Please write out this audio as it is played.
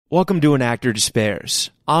Welcome to An Actor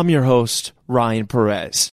Despairs. I'm your host, Ryan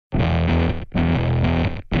Perez.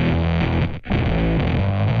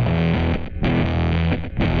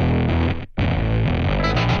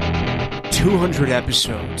 200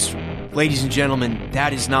 episodes. Ladies and gentlemen,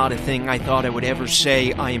 that is not a thing I thought I would ever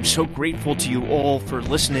say. I am so grateful to you all for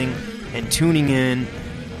listening and tuning in,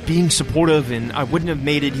 being supportive, and I wouldn't have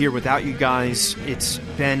made it here without you guys. It's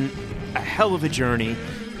been a hell of a journey.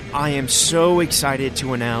 I am so excited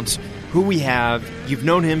to announce who we have. You've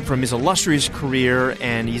known him from his illustrious career,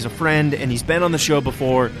 and he's a friend, and he's been on the show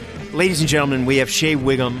before. Ladies and gentlemen, we have Shea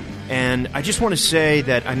Whigham, and I just want to say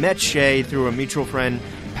that I met Shea through a mutual friend,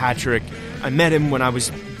 Patrick. I met him when I was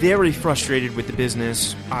very frustrated with the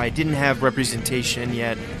business. I didn't have representation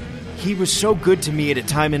yet. He was so good to me at a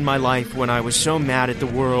time in my life when I was so mad at the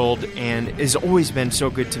world, and has always been so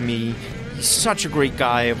good to me. He's such a great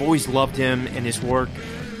guy. I've always loved him and his work.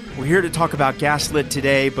 We're here to talk about Gaslit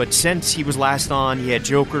today, but since he was last on, he had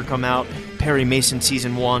Joker come out, Perry Mason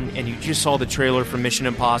Season 1, and you just saw the trailer for Mission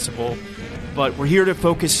Impossible. But we're here to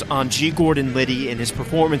focus on G. Gordon Liddy and his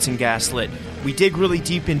performance in Gaslit. We dig really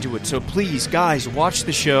deep into it, so please, guys, watch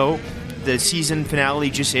the show. The season finale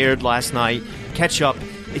just aired last night. Catch up.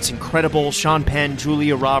 It's incredible. Sean Penn,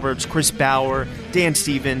 Julia Roberts, Chris Bauer, Dan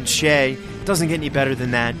Stevens, Shea. Doesn't get any better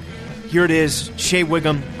than that. Here it is. Shea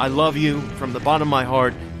Whigham, I love you from the bottom of my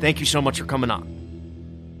heart. Thank you so much for coming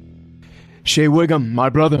on. Shea Whigham, my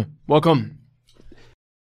brother, welcome.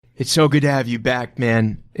 It's so good to have you back,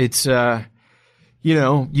 man. It's,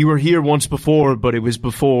 you were here once before, but it was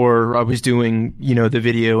before I was doing, the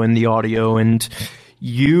video and the audio. And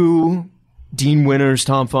you, Dean Winters,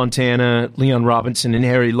 Tom Fontana, Leon Robinson, and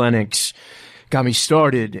Harry Lennox got me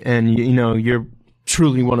started. And, you're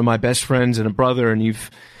truly one of my best friends and a brother, and you've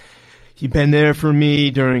been there for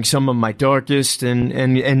me during some of my darkest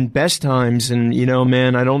and best times. And,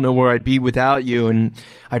 man, I don't know where I'd be without you. And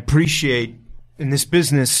I appreciate in this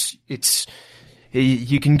business,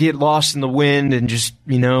 you can get lost in the wind and just,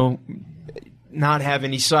 not have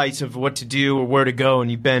any sights of what to do or where to go.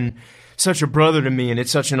 And you've been such a brother to me, and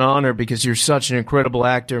it's such an honor because you're such an incredible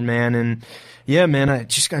actor, man. And yeah, man, I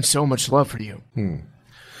just got so much love for you.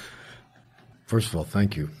 First of all,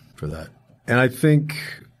 thank you for that. And I think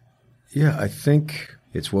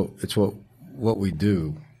it's what we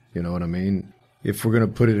do. You know what I mean? If we're going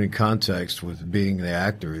to put it in context with being the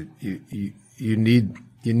actor, you need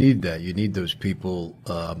that. You need those people.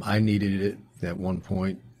 I needed it at one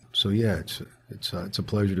point. So yeah, it's a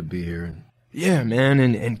pleasure to be here. Yeah, man.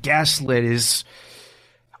 And Gaslit is,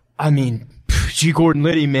 G. Gordon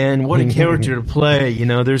Liddy, man, what a character to play.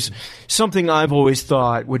 There's something I've always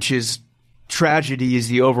thought, which is tragedy is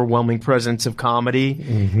the overwhelming presence of comedy.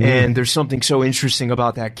 Mm-hmm. And there's something so interesting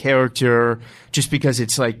about that character just because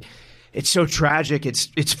it's so tragic.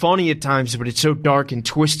 It's funny at times, but it's so dark and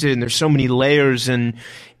twisted, and there's so many layers. And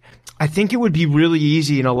I think it would be really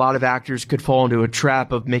easy, and a lot of actors could fall into a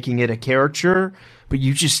trap of making it a caricature, but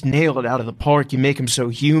you just nail it out of the park. You make him so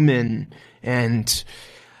human, and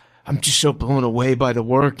I'm just so blown away by the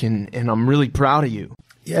work, and I'm really proud of you.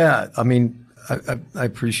 Yeah, I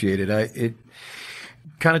appreciate it. It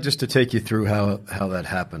kind of just to take you through how that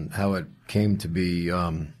happened, how it came to be.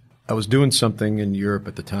 I was doing something in Europe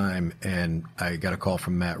at the time, and I got a call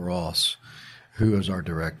from Matt Ross, who is our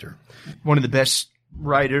director. One of the best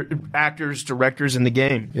actors, directors in the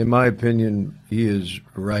game. In my opinion, he is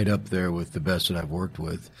right up there with the best that I've worked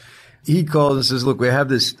with. He called and says, "Look, I have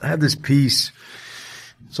this piece.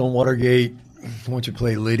 It's on Watergate. I want you to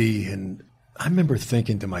play Liddy." And I remember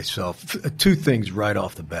thinking to myself, two things right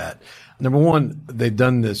off the bat. Number one, they've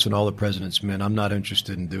done this in All the President's Men. I'm not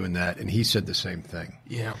interested in doing that. And he said the same thing.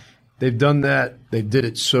 Yeah. They've done that. They did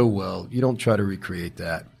it so well. You don't try to recreate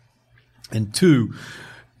that. And two,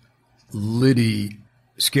 Liddy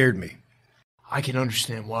scared me. I can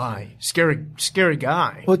understand why. Scary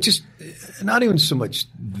guy. Well, just not even so much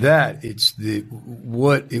that. It's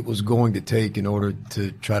what it was going to take in order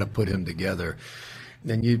to try to put him together.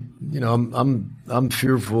 And I'm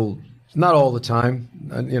fearful, not all the time,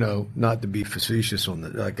 not to be facetious on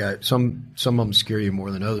that. Some of them scare you more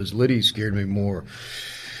than others. Liddy scared me more.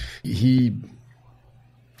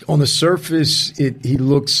 On the surface, he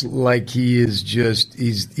looks like he is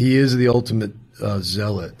the ultimate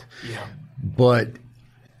zealot. Yeah. But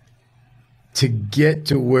to get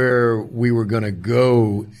to where we were going to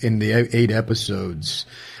go in the 8 episodes,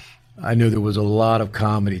 I knew there was a lot of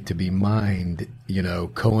comedy to be mined,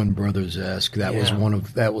 Coen Brothers-esque.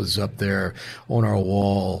 That was up there on our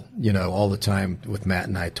wall, all the time with Matt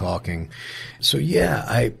and I talking. So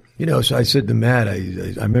yeah, so I said to Matt,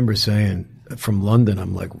 I remember saying, from London.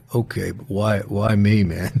 I'm like, okay, but why me,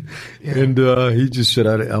 man? Yeah. And he just said,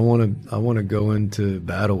 I want to go into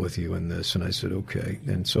battle with you in this. And I said, okay.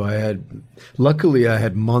 And so luckily I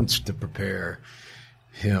had months to prepare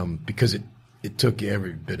him, because it took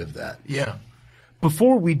every bit of that. Yeah.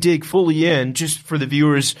 Before we dig fully in, just for the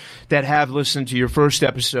viewers that have listened to your first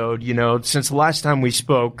episode, since the last time we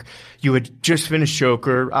spoke, you had just finished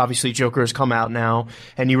Joker. Obviously, Joker has come out now,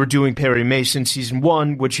 and you were doing Perry Mason season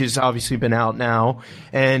 1, which has obviously been out now.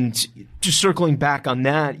 And just circling back on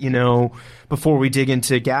that, before we dig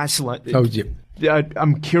into Gaslight,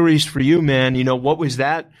 I'm curious for you, man. What was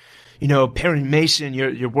that? Perry Mason,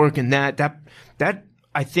 you're working that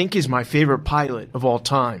I think is my favorite pilot of all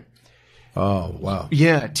time. Oh, wow.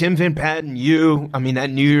 Yeah, Tim Van Patten, that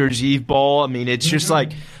New Year's Eve ball. It's just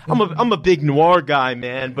like, I'm a big noir guy,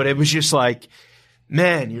 man, but it was just like,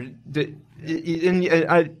 man,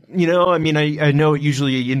 I know it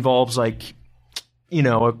usually involves like,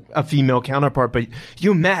 a female counterpart, but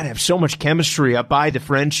you and Matt have so much chemistry. I buy the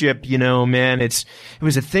friendship, man. It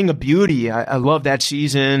was a thing of beauty. I love that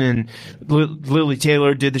season, and Lily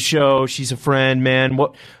Taylor did the show. She's a friend, man.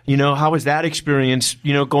 How was that experience,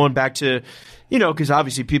 going back to, because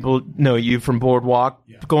obviously people know you from Boardwalk,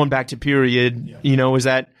 going back to Period, was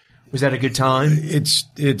that a good time?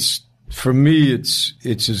 It's for me, it's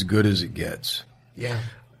as good as it gets. Yeah.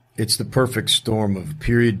 It's the perfect storm of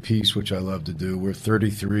period piece, which I love to do. We're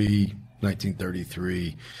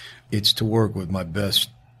 1933. It's to work with my best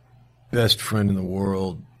friend in the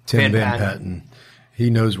world, Tim Van Patten.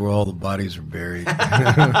 He knows where all the bodies are buried.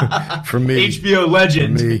 For me. HBO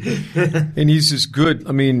legend. For me. And he's just good.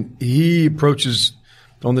 He approaches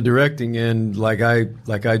on the directing end like I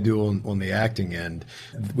do on the acting end.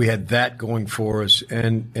 We had that going for us,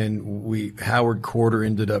 and Howard Corder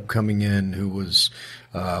ended up coming in, who was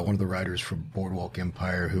one of the writers for Boardwalk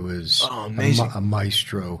Empire, who is a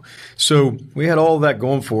maestro. So we had all that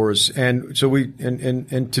going for us, and so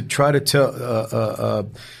and to try to tell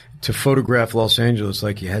to photograph Los Angeles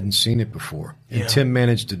like you hadn't seen it before, and Tim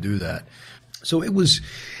managed to do that. So it was,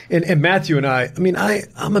 and Matthew and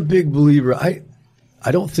I'm a big believer. I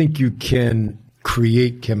don't think you can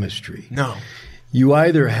create chemistry. No. You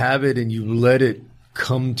either have it and you let it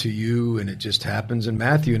come to you and it just happens. And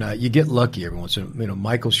Matthew and I, you get lucky every once in a while.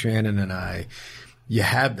 Michael Shannon and I, you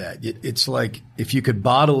have that. It's like if you could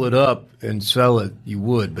bottle it up and sell it, you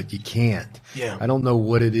would, but you can't. Yeah. I don't know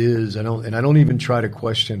what it is. I don't even try to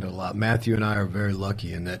question it a lot. Matthew and I are very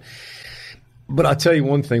lucky in that. But I'll tell you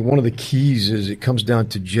one thing. One of the keys is it comes down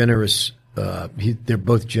to generous. They're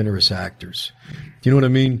both generous actors. You know what I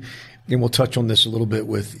mean? And we'll touch on this a little bit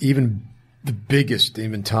with even the biggest,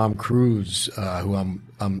 even Tom Cruise, who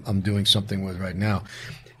I'm doing something with right now.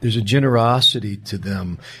 There's a generosity to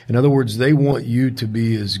them. In other words, they want you to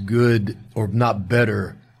be as good or not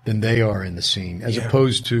better than they are in the scene, as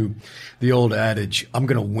opposed to the old adage, I'm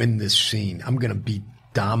going to win this scene. I'm going to be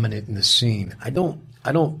dominant in the scene. I don't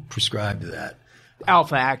prescribe to that.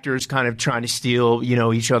 Alpha actors kind of trying to steal,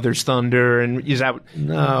 each other's thunder, and is that?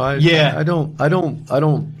 No, I don't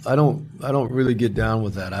really get down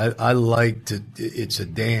with that. I like to. It's a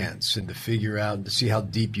dance, and to figure out and to see how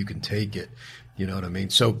deep you can take it. You know what I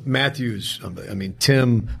mean? So Matthews,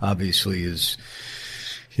 Tim obviously is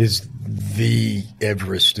the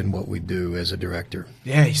Everest in what we do as a director.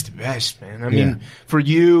 Yeah, he's the best, man. For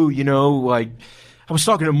you, I was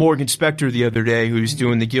talking to Morgan Spector the other day, who's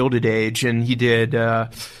doing The Gilded Age, and he did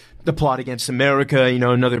The Plot Against America,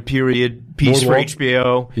 another period piece Boardwalk. for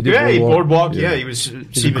HBO. He did Boardwalk. Yeah, he was.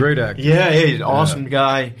 He's a great actor. Yeah, he's an awesome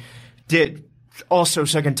guy. Did also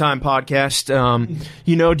second time podcast.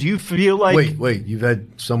 Do you feel like? Wait, you've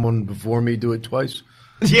had someone before me do it twice?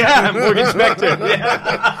 Yeah, Morgan Spector.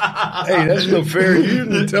 Yeah. Hey, that's no fair. You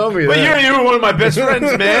didn't tell me that. But you were one of my best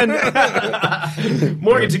friends, man.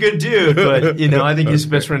 Morgan's a good dude, but I think his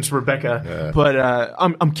best friend's Rebecca. Yeah. But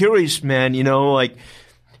I'm curious, man. The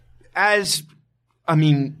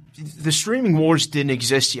streaming wars didn't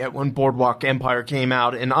exist yet when Boardwalk Empire came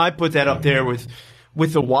out, and I put that up there with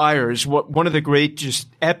The Wires, one of the great just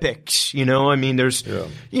epics, there's, I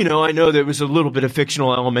know there was a little bit of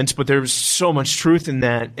fictional elements, but there was so much truth in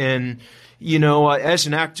that. And, as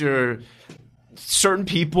an actor, certain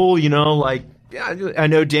people, I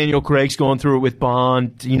know Daniel Craig's going through it with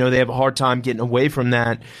Bond, they have a hard time getting away from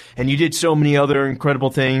that. And you did so many other incredible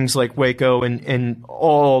things like Waco and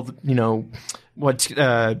all, what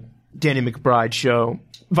Danny McBride's show,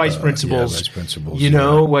 Vice Principals. Vice Principals.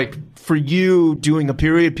 For you doing a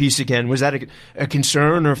period piece again, was that a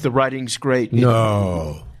concern, or if the writing's great?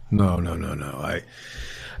 No. My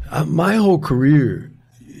whole career,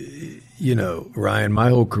 you know, Ryan, my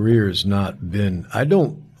whole career has not been. I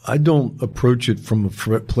don't approach it from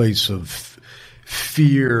a place of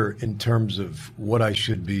fear in terms of what I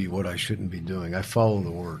should be, what I shouldn't be doing. I follow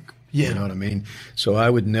the work. Yeah. You know what I mean? So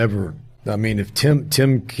I would never. I mean, if Tim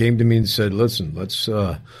came to me and said, "Listen, let's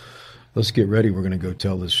get ready. We're going to go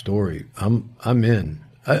tell this story." I'm in.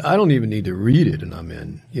 I don't even need to read it, and I'm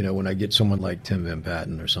in. You know, when I get someone like Tim Van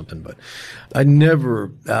Patten or something, but I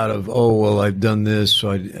never out of I've done this,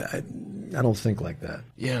 so I don't think like that.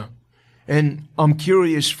 Yeah, and I'm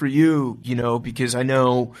curious for you, you know, because I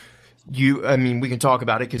know you. I mean, we can talk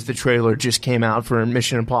about it because the trailer just came out for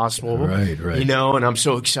Mission Impossible, right? You know, and I'm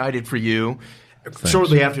so excited for you. Thanks.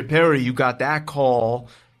 Shortly after Perry, you got that call.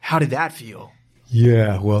 How did that feel?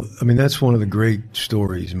 Yeah, well, I mean, that's one of the great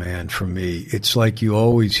stories, man, for me. It's like you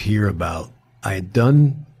always hear about. I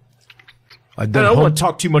don't want to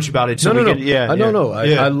talk too much about it. So no. No.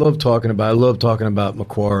 I love talking about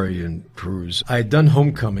Macquarie and Cruise. I had done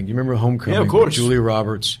Homecoming. You remember Homecoming? Yeah, of course. Julia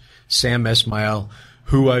Roberts, Sam Esmail,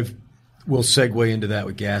 who we'll segue into that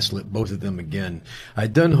with Gaslit, both of them again.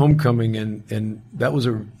 I'd done Homecoming, and that was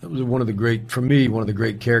one of the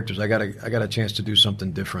great characters. I got a chance to do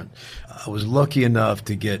something different. I was lucky enough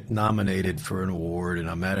to get nominated for an award, and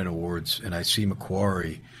I'm at an awards, and I see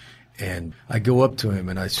Macquarie, and I go up to him,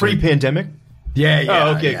 and I say, pre-pandemic? Yeah.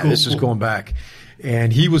 Oh, okay, yeah, cool. This is going back,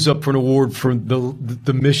 and he was up for an award for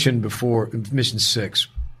the mission before Mission 6.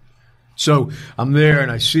 So I'm there,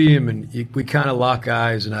 and I see him, and we kind of lock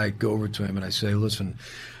eyes, and I go over to him, and I say, "Listen,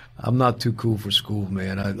 I'm not too cool for school,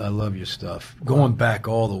 man. I love your stuff." Wow. Going back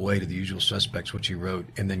all the way to The Usual Suspects, which he wrote,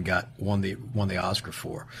 and then won the Oscar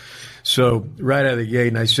for. So right out of the gate,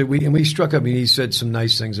 and I said, we struck up, and he said some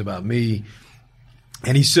nice things about me,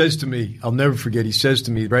 and he says to me, I'll never forget, he says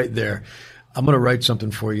to me right there, "I'm going to write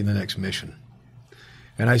something for you in the next mission."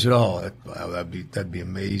 And I said, "Oh, that'd be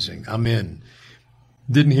amazing. I'm in."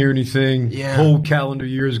 Didn't hear anything. Yeah. Whole calendar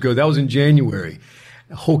years ago. That was in January.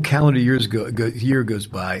 A whole calendar year goes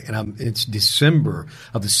by, and it's December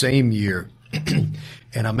of the same year,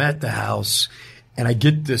 and I'm at the house, and I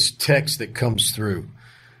get this text that comes through.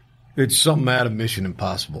 It's something out of Mission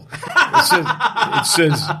Impossible. It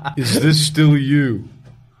says, "Is this still you?"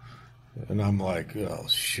 And I'm like, "Oh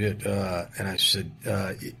shit!" And I said,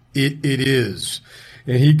 "It is."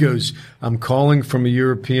 And he goes, "I'm calling from a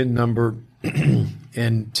European number."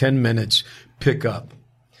 In 10 minutes, pick up.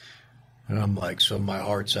 And I'm like, so my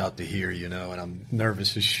heart's out to here, you know, and I'm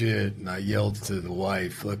nervous as shit. And I yelled to the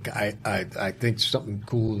wife, "Look, I think something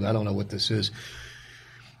cool. I don't know what this is."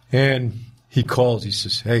 And he calls. He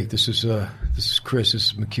says, "Hey, this is Chris. This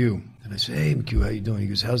is McHugh." And I say, "Hey, McHugh, how you doing?" He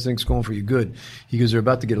goes, "How's things going for you?" "Good." He goes, "They're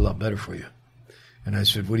about to get a lot better for you." And I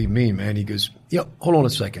said, "What do you mean, man?" He goes, "Yep, hold on a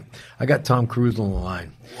second. I got Tom Cruise on the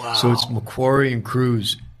line." Wow. So it's Macquarie and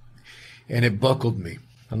Cruise. And it buckled me.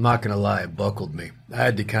 I'm not going to lie, it buckled me. I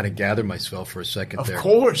had to kind of gather myself for a second there. Of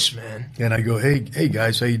course, man. And I go, hey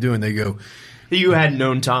guys, how you doing? They go, you hadn't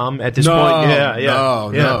known Tom at this point?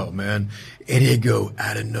 No, man. And he'd go,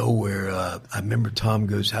 out of nowhere, I remember Tom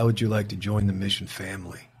goes, "How would you like to join the Mission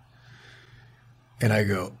family?" And I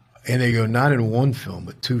go, and they go, "Not in one film,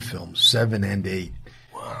 but 2 films, 7 and 8.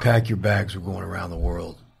 Wow. Pack your bags, we're going around the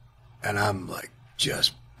world." And I'm like,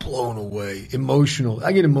 just blown away, emotional.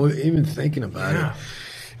 I get even thinking about it.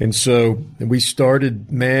 And so we started,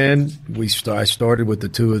 I started with the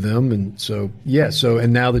 2 of them. And so,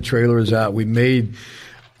 and now the trailer is out. We made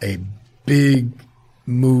a big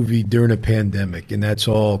movie during a pandemic, and that's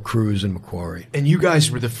all Cruise and Macquarie. And you guys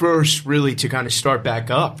were the first really to kind of start back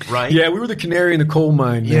up, right? Yeah, we were the canary in the coal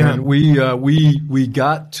mine, man. Yeah. We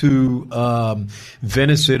got to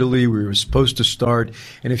Venice, Italy. We were supposed to start.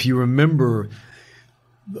 And if you remember,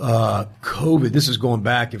 COVID, this is going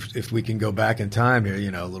back, if we can go back in time here,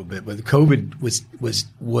 you know, a little bit, but COVID was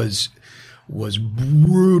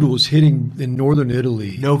brutal. It was hitting in northern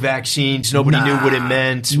Italy. No vaccines. Nobody knew what it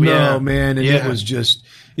meant. No, man. And it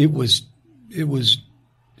was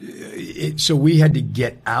so we had to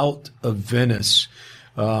get out of Venice,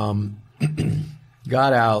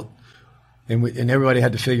 got out, and everybody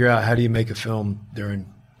had to figure out, how do you make a film during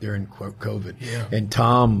COVID? Yeah. And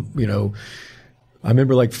Tom, you know, I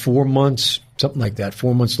remember like 4 months, something like that.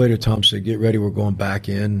 4 months later, Tom said, "Get ready, we're going back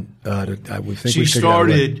in." She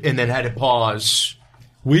started and then had to pause.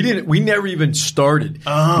 We never even started.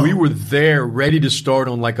 Oh. We were there ready to start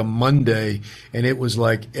on like a Monday, and it was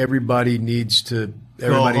like everybody needs to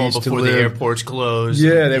live before the airports close.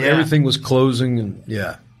 Yeah, everything was closing, and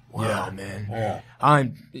yeah. Wow, man. Yeah.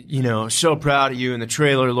 I'm, so proud of you, and the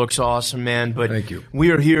trailer looks awesome, man. But thank you.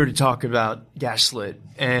 We are here to talk about Gaslit,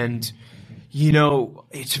 and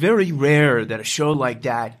it's very rare that a show like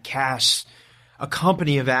that casts a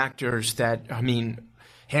company of actors that,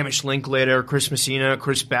 Hamish Linklater, Chris Messina,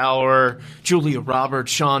 Chris Bauer, Julia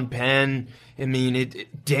Roberts, Sean Penn,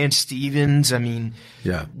 Dan Stevens.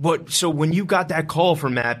 Yeah. So when you got that call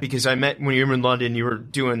from Matt, because I met when you were in London, you were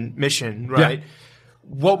doing Mission, right? Yeah.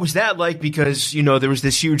 What was that like? Because, there was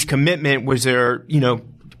this huge commitment. Was there,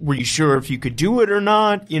 were you sure if you could do it or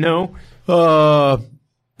not, Well,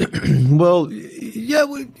 yeah,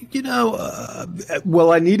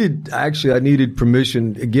 I needed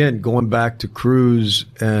permission. Again, going back to Cruise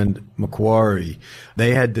and Macquarie,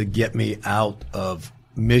 they had to get me out of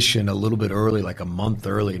Mission a little bit early, like a month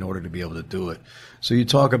early, in order to be able to do it. So you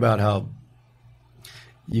talk about how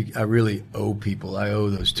I really owe people. I owe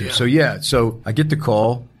those two. Yeah. So I get the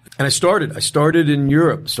call. And I started in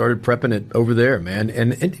Europe, started prepping it over there, man.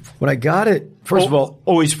 And when I got it, first of all,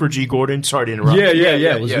 always for G. Gordon. Sorry to interrupt. Yeah.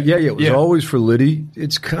 It was always for Liddy.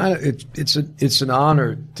 It's it's an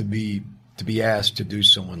honor to be asked to do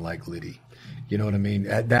someone like Liddy. You know what I mean?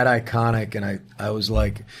 That iconic, and I was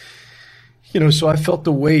like, so I felt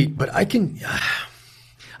the weight, but I can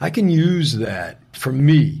use that for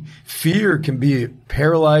me. Fear can be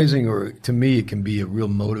paralyzing, or to me, it can be a real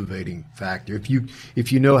motivating factor if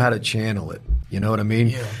you know how to channel it. You know what I mean?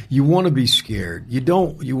 Yeah. You want to be scared. You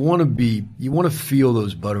want to feel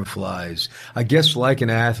those butterflies. I guess like an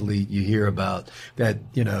athlete, you hear about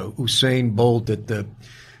that, Usain Bolt at the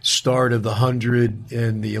start of the 100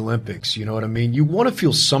 in the Olympics. You know what I mean? You want to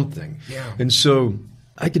feel something. Yeah. And so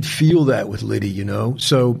I could feel that with Liddy,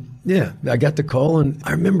 So, yeah, I got the call, and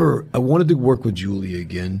I remember I wanted to work with Julia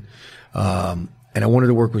again, and I wanted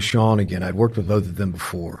to work with Sean again. I'd worked with both of them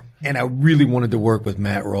before. And I really wanted to work with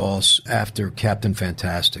Matt Ross after Captain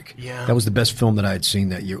Fantastic. Yeah. That was the best film that I had seen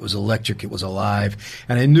that year. It was electric. It was alive.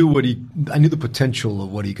 And I knew the potential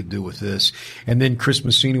of what he could do with this. And then Chris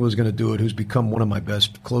Messina was going to do it, who's become one of my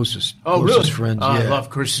closest friends. I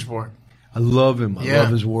love Chris's work. I love him. I love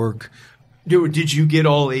his work. Did you get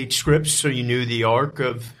all 8 scripts so you knew the arc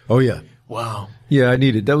of? Oh, yeah. Wow. Yeah, I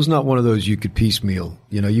needed. That was not one of those you could piecemeal.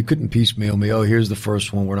 You couldn't piecemeal me. Oh, here's the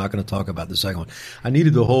first one. We're not going to talk about the second one. I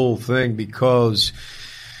needed the whole thing because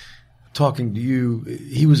talking to you,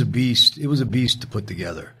 he was a beast. It was a beast to put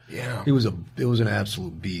together. Yeah. It was an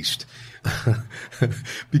absolute beast.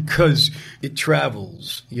 Because it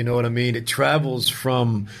travels, you know what I mean? It travels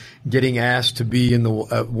from getting asked to be in the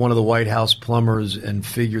one of the White House plumbers and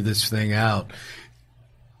figure this thing out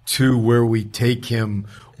to where we take him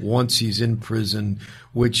once he's in prison,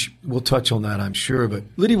 which we'll touch on that, I'm sure. But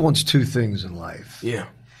Liddy wants 2 things in life. Yeah.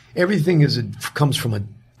 Everything comes from a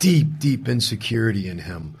deep, deep insecurity in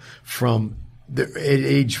him from at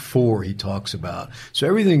age 4 he talks about. So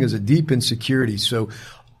everything is a deep insecurity. So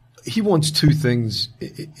he wants 2 things,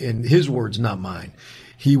 in his words, not mine.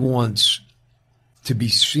 He wants to be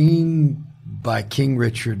seen by King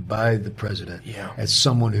Richard, by the president, as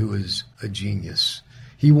someone who is a genius.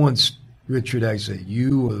 He wants Richard to say,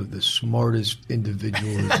 you are the smartest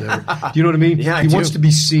individual who's ever. Do you know what I mean? Yeah, he wants to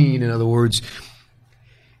be seen, in other words.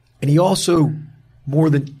 And he also,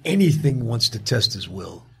 more than anything, wants to test his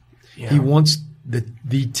will. Yeah. He wants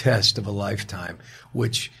the test of a lifetime,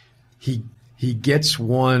 which he gets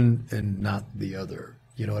one and not the other.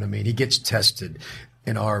 You know what I mean? He gets tested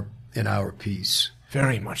in our piece.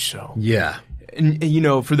 Very much so. Yeah. And,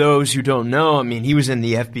 for those who don't know, he was in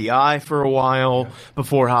the FBI for a while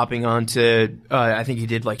before hopping on to, I think he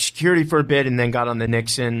did like security for a bit and then got on the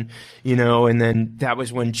Nixon, and then that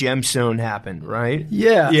was when Gemstone happened, right?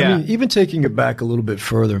 Yeah. Even taking it back a little bit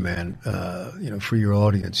further, man, for your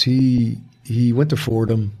audience, he went to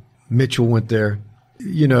Fordham. Mitchell went there.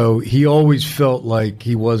 He always felt like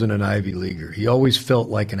he wasn't an Ivy Leaguer. He always felt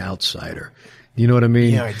like an outsider. You know what I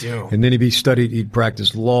mean? Yeah, I do. And then he'd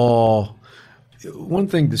practiced law. One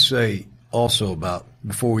thing to say also about,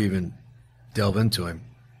 before we even delve into him,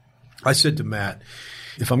 I said to Matt,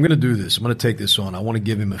 if I'm going to do this, I'm going to take this on, I want to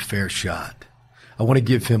give him a fair shot. I want to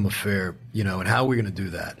give him a fair, and how are we going to do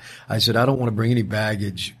that? I said, I don't want to bring any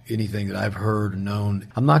baggage, anything that I've heard or known.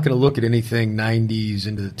 I'm not going to look at anything 90s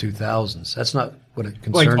into the 2000s. That's not what it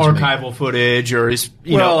concerns me. Like archival footage or his,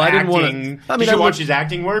 acting. I didn't want to. Did you watch his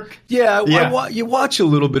acting work? Yeah. You watch a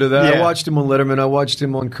little bit of that. Yeah. I watched him on Letterman. I watched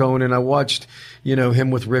him on Conan. I watched,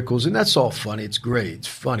 him with Rickles. And that's all funny. It's great. It's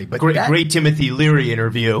funny. But great Timothy Leary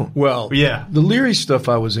interview. Well, yeah. The Leary stuff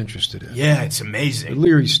I was interested in. Yeah, it's amazing. The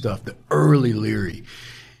Leary stuff, the early Leary.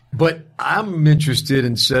 But I'm interested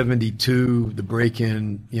in 72, the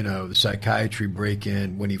break-in, the psychiatry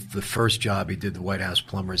break-in, when the first job he did, the White House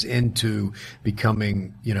plumbers, into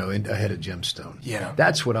becoming, ahead of Gemstone. Yeah.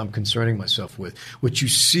 That's what I'm concerning myself with. What you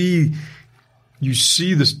see you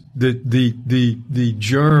see this, the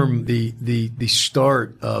germ, the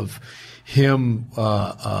start of him,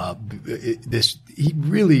 he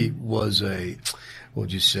really was what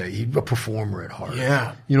would you say? A performer at heart.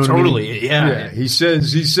 Yeah. You know what totally. I mean? Yeah. He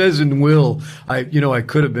says in Will, I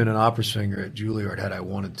could have been an opera singer at Juilliard had I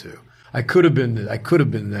wanted to. I could have been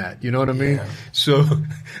that. You know what I mean? Yeah.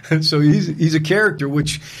 So he's a character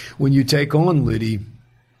which, when you take on Liddy,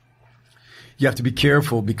 you have to be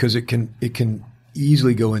careful because it can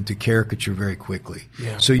easily go into caricature very quickly.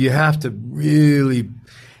 Yeah. So you have to really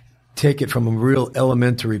take it from a real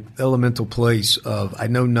elemental place of, I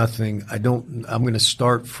know nothing. I'm going to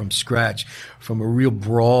start from scratch, from a real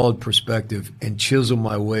broad perspective, and chisel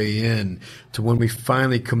my way in to when we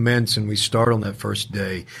finally commence and we start on that first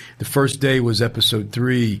day. The first day was episode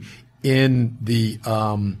 3 in the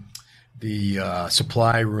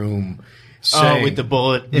supply room. Saying, with the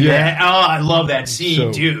bullet. Yeah. I love that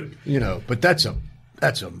scene, dude. But that's a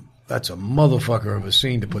motherfucker of a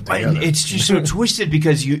scene to put together. And it's just so twisted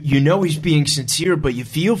because you know he's being sincere, but you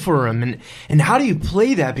feel for him. And how do you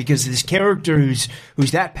play that? Because this character who's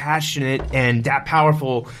that passionate and that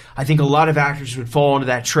powerful, I think a lot of actors would fall into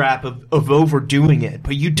that trap of overdoing it,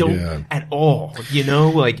 but you don't at all.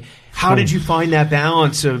 Like, how did you find that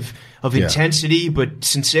balance of intensity but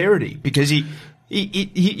sincerity? Because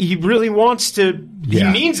he really wants to. He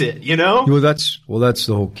means it, Well, that's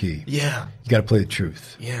the whole key. Yeah, you got to play the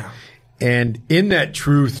truth. Yeah, and in that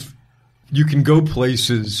truth, you can go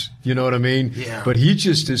places. You know what I mean? Yeah. But he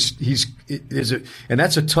just is. And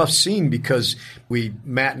that's a tough scene because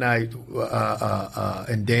Matt and I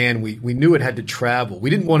and Dan, we knew it had to travel.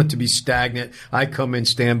 We didn't want it to be stagnant. I come in,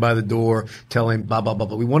 stand by the door, tell him blah blah blah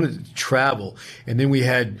blah. We wanted it to travel, and then we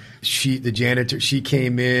had the janitor. She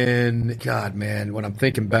came in. God, man, when I'm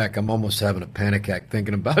thinking back, I'm almost having a panic attack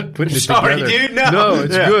thinking about putting it together. Sorry, dude. No,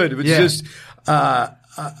 it's good. It's just.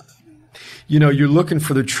 You're looking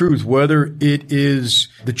for the truth, whether it is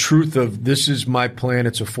the truth of this is my plan.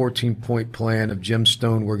 It's a 14-point plan of Jim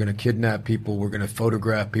Stone. We're going to kidnap people. We're going to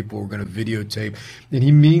photograph people. We're going to videotape. And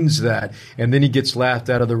he means that. And then he gets laughed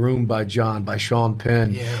out of the room by Sean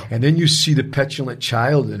Penn. Yeah. And then you see the petulant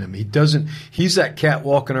child in him. He's that cat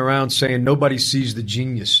walking around saying, nobody sees the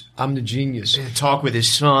genius. I'm the genius. And talk with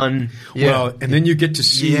his son. Well, and then you get to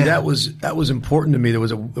see that was important to me. There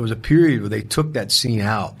was a period where they took that scene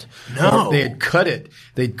out. No. They had cut it.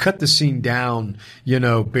 They'd cut the scene down,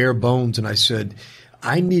 bare bones. And I said,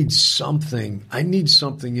 I need something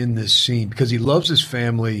in this scene because he loves his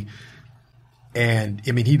family. And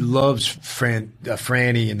I mean, he loves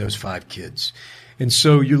Franny and those 5 kids. And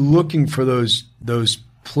so you're looking for those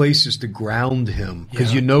places to ground him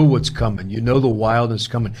because you know what's coming. You know the wildness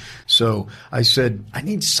coming. So I said, I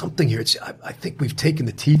need something here. I think we've taken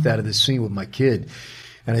the teeth out of this scene with my kid.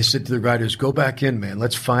 And I said to the writers, go back in, man.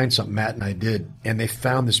 Let's find something. Matt and I did. And they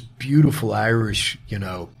found this beautiful Irish,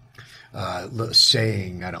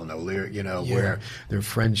 saying, I don't know, where they're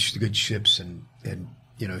French good ships and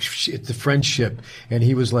it's the friendship. And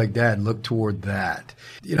he was like, Dad, look toward that.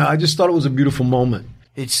 I just thought it was a beautiful moment.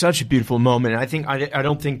 It's such a beautiful moment. I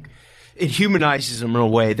don't think it humanizes him in a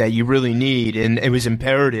way that you really need, and it was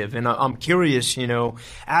imperative. And I'm curious,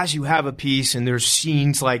 as you have a piece and there's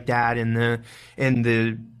scenes like that in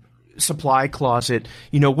the supply closet,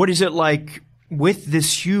 what is it like with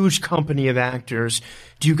this huge company of actors?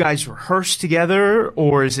 Do you guys rehearse together,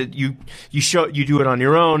 or is it you do it on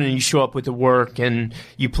your own and you show up with the work and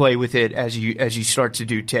you play with it as you start to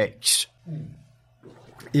do takes?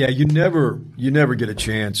 Yeah, you never get a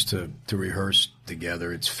chance to rehearse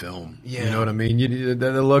together. It's film. Yeah. You know what I mean?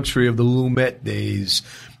 The luxury of the Lumet days,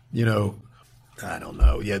 I don't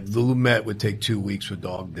know. Yeah, the Lumet would take 2 weeks with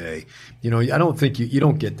Dog Day. I don't think you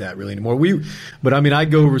don't get that really anymore. But I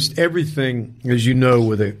go over everything, as you know,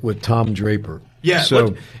 with Tom Draper. Yeah,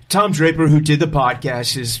 so Tom Draper, who did the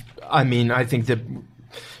podcast, is, I think the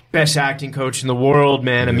best acting coach in the world,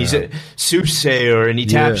 man. I mean, he's a soothsayer, and he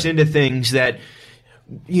taps into things that,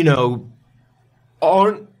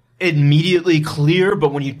 aren't immediately clear,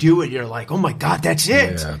 but when you do it, you're like, oh my God, that's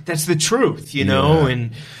it. Yeah. That's the truth,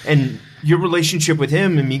 and your relationship with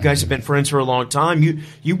him, and you guys have been friends for a long time.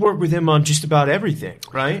 You work with him on just about everything,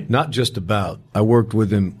 right? Not just about. I worked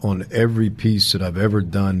with him on every piece that I've ever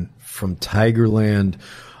done, from Tigerland,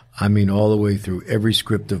 all the way through every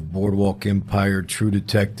script of Boardwalk Empire, True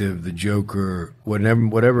Detective, The Joker,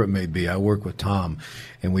 whatever it may be. I work with Tom,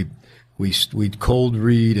 and we cold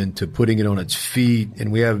read into putting it on its feet,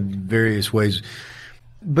 and we have various ways.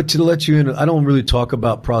 But to let you in, I don't really talk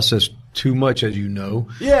about process too much, as you know.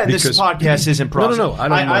 Yeah, this podcast isn't process. No, I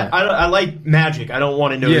don't mind. I like magic. I don't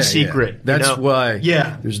want to know the secret. Yeah. That's why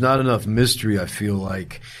Yeah. there's not enough mystery, I feel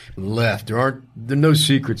like, left. There are no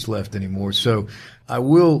secrets left anymore. So I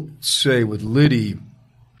will say with Liddy,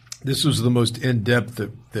 this was the most in-depth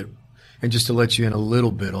that and just to let you in a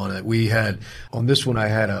little bit on it, we had, on this one I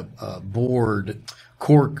had a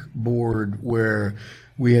cork board where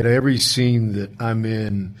we had every scene that I'm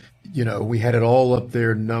in. You know, we had it all up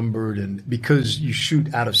there numbered, and because you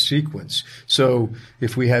shoot out of sequence. So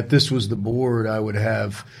if this was the board, I would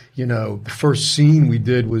have, the first scene we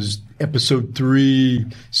did was episode 3,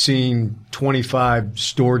 scene 25,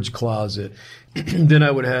 storage closet. Then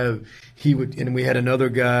I would have, and we had another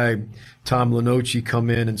guy, Tom Lenoci, come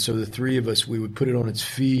in. And so the three of us, we would put it on its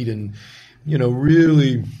feet and,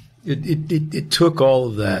 really, It took all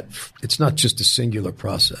of that. It's not just a singular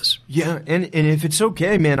process. Yeah, and if it's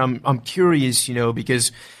okay, man, I'm curious,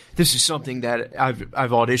 because this is something that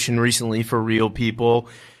I've auditioned recently for Real People.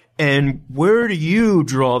 And where do you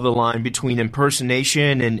draw the line between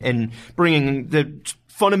impersonation and bringing the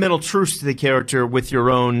fundamental truths to the character with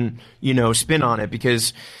your own, spin on it?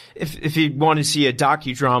 Because if you want to see a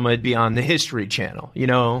docudrama, it'd be on the History Channel,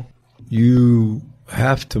 You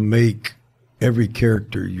have to make every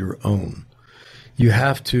character your own. You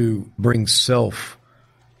have to bring self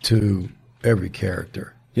to every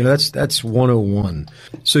character. That's 101.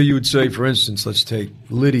 So you would say, for instance, let's take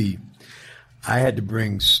Liddy. I had to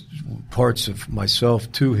bring parts of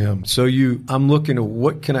myself to him. So I'm looking at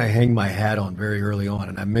what can I hang my hat on very early on,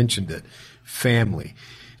 and I mentioned it, family.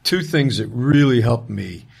 Two things that really helped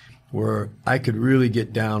me were I could really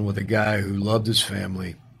get down with a guy who loved his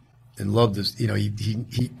family and loved this,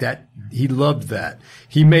 he loved that.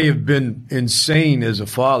 He may have been insane as a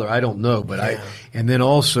father, I don't know, but and then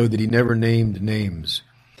also that he never named names.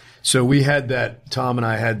 So we had that, Tom and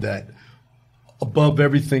I had that above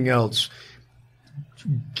everything else.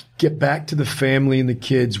 Get back to the family and the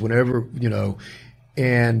kids whenever,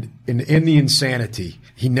 and in the insanity.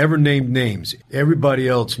 He never named names. Everybody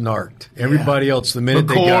else narked. Everybody else, the minute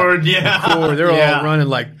McCord, they got McCord, they're all running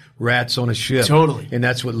like rats on a ship. Totally. And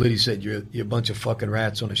that's what Liddy said. You're a bunch of fucking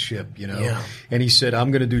rats on a ship, Yeah. And he said,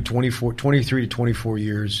 I'm going to do 23 to 24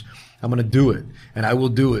 years. I'm going to do it. And I will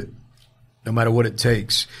do it no matter what it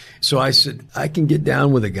takes. So I said, I can get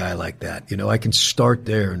down with a guy like that. I can start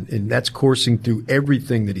there. And that's coursing through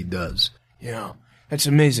everything that he does. Yeah. That's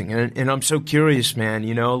amazing. And I'm so curious, man,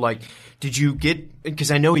 did you get,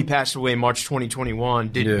 because I know he passed away in March 2021.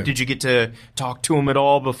 Did you get to talk to him at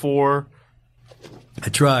all before? I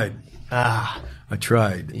tried. I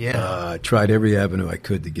tried. Yeah. I tried every avenue I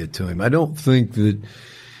could to get to him. I don't think that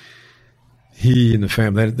he and the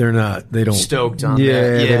family, they don't. Stoked on that.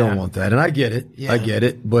 Yeah, they don't want that. And I get it. Yeah. I get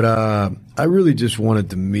it. But I really just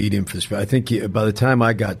wanted to meet him for this. I think by the time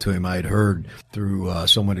I got to him, I had heard through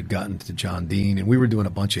someone had gotten to John Dean, and we were doing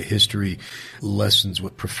a bunch of history lessons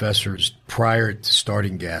with professors prior to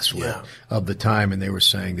starting Gaslit of the time, and they were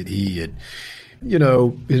saying that he had,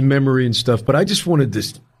 his memory and stuff. But I just wanted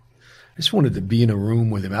to be in a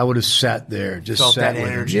room with him. I would have sat there, felt sat that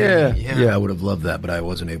with energy. him. Yeah, I would have loved that, but I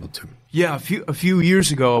wasn't able to. Yeah, a few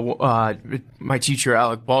years ago, my teacher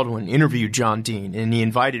Alec Baldwin interviewed John Dean, and he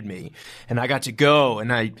invited me, and I got to go,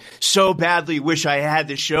 and I so badly wish I had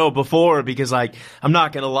this show before because, I'm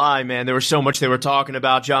not gonna lie, man, there was so much they were talking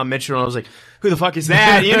about John Mitchell, and I was like, who the fuck is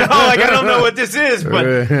that? I don't know what this is, but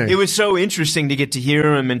it was so interesting to get to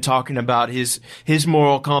hear him and talking about his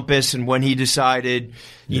moral compass and when he decided,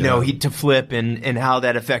 to flip and how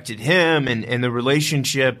that affected him and the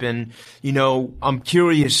relationship, and I'm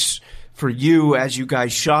curious. For you, as you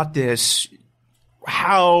guys shot this,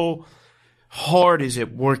 how hard is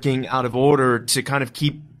it working out of order to kind of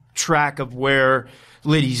keep track of where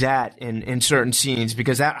Liddy's at in certain scenes?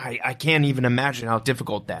 Because I can't even imagine how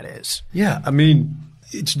difficult that is. Yeah, I mean,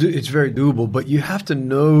 it's very doable, but you have to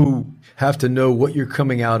know what you're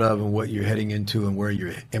coming out of and what you're heading into and where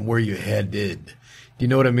you're headed. Do you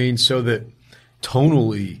know what I mean? So that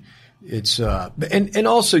tonally. It's and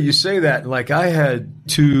also you say that I had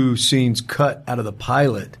 2 scenes cut out of the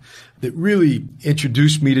pilot that really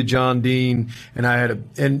introduced me to John Dean, and I had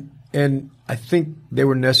and I think they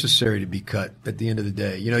were necessary to be cut at the end of the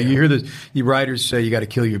day. You hear the writers say you got to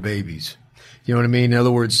kill your babies. You know what I mean? In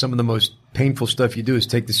other words, some of the most painful stuff you do is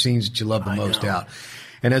take the scenes that you love the most out.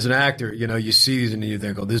 And as an actor, you see these and you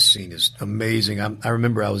think, oh, this scene is amazing. I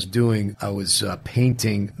remember I was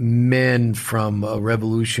painting men from a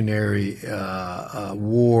Revolutionary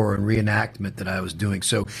War and reenactment that I was doing.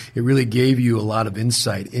 So it really gave you a lot of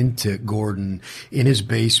insight into Gordon in his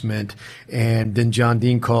basement. And then John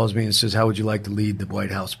Dean calls me and says, how would you like to lead the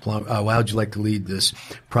White House Plum? How would you like to lead this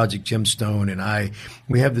Project Gemstone? And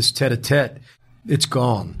we have this tete-a-tete. It's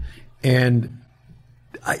gone. And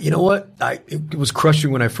you know what? It was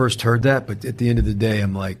crushing when I first heard that, but at the end of the day,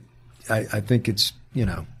 I'm like, I think it's,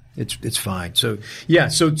 it's fine. So yeah.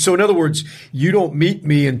 So in other words, you don't meet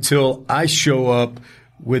me until I show up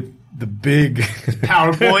with the big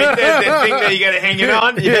PowerPoint, the thing that you got to hang it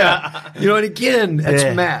on. Yeah. And again,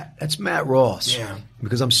 that's Matt Ross. Yeah.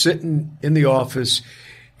 Because I'm sitting in the office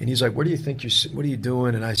and he's like, what are you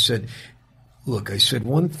doing? And I said, look,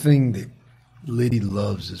 one thing that Liddy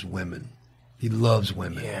loves is women. He loves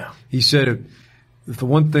women. Yeah. He said, if the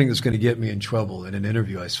one thing that's going to get me in trouble in an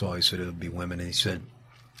interview I saw, he said it would be women. And he said,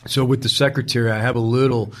 so with the secretary, I have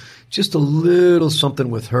just a little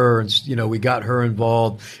something with her. And, we got her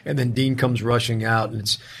involved. And then Dean comes rushing out and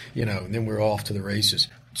it's, and then we're off to the races.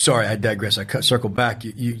 Sorry, I digress. Circle back.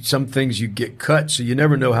 Some things you get cut, so you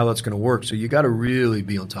never know how that's going to work. So you got to really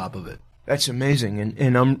be on top of it. That's amazing.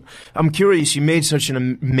 And I'm curious, you made such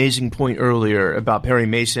an amazing point earlier about Perry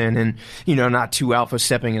Mason and, not too alpha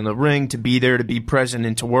stepping in the ring, to be there, to be present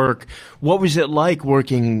and to work. What was it like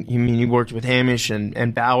working? You worked with Hamish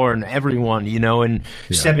and Bauer and everyone, and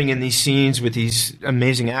stepping in these scenes with these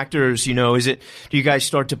amazing actors, do you guys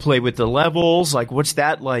start to play with the levels? Like, what's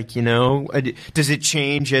that like, Does it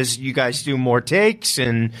change as you guys do more takes?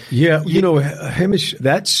 And yeah, Hamish,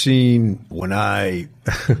 that scene when I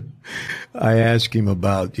asked him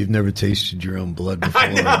about, you've never tasted your own blood before.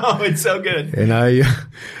 I know, it's so good. And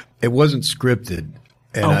it wasn't scripted.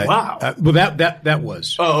 And wow. Well, that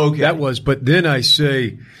was. Oh, okay. That was. But then I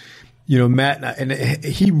say, Matt, and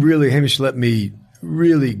Hamish let me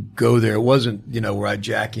really go there. It wasn't, where I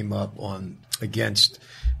jack him up against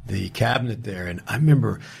the cabinet there. And I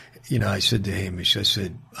remember, I said to Hamish,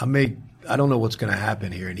 I don't know what's going to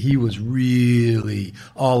happen here. And he was really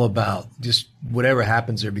all about just whatever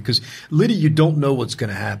happens there, because Liddy, you don't know what's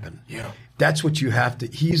going to happen. Yeah. That's what you have to,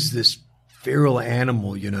 he's this feral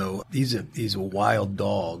animal, he's a wild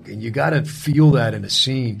dog, and you got to feel that in a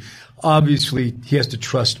scene. Obviously, he has to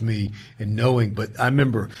trust me in knowing, but I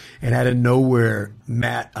remember, and out of nowhere,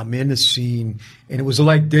 Matt, I'm in the scene, and it was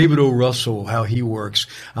like David O. Russell, how he works.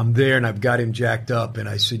 I'm there, and I've got him jacked up, and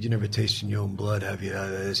I said, you never tasted your own blood, have you?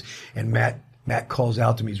 And Matt calls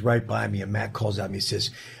out to me. He's right by me, and Matt calls out to me. He says,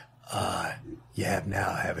 you have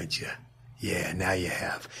now, haven't you? Yeah, now you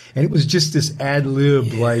have. And it was just this ad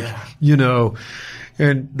lib,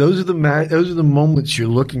 and those are the moments you're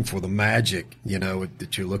looking for, the magic,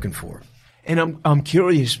 that you're looking for. And I'm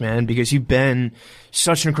curious, man, because you've been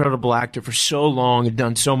such an incredible actor for so long and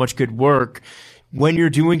done so much good work. When you're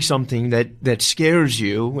doing something that scares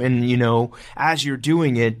you, and as you're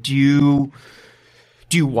doing it, do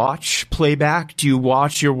you watch playback? Do you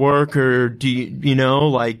watch your work, or do you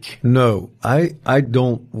No, I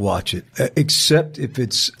don't watch it, except if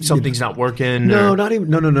it's something's not working. No, not even.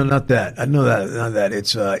 No, not that. I know that. Not that.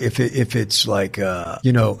 It's if it's like a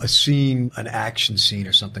scene, an action scene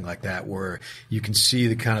or something like that, where you can see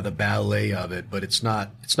the kind of the ballet of it, but it's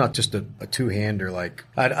not just a two-hander. Like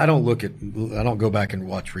I don't go back and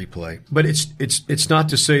watch replay, but it's not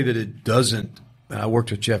to say that it doesn't. I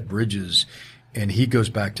worked with Jeff Bridges. And he goes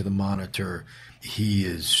back to the monitor. He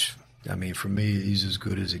is, for me, he's as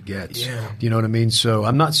good as it gets. Yeah. Do you know what I mean? So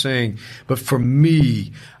I'm not saying, but for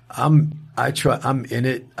me, I'm in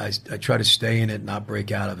it. I try to stay in it, not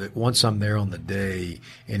break out of it. Once I'm there on the day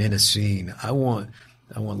and in a scene, I want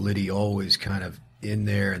Liddy always kind of in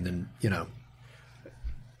there, and then,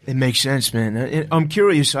 It makes sense, man. I'm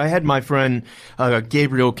curious. I had my friend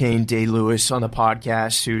Gabriel Kane Day-Lewis on the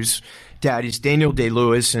podcast, whose dad is Daniel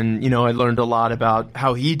Day-Lewis, and I learned a lot about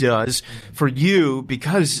how he does. For you,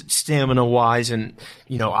 because stamina-wise and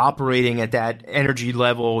operating at that energy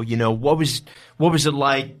level, what was it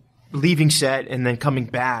like leaving set and then coming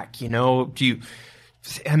back? We live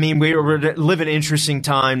an interesting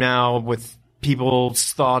time now with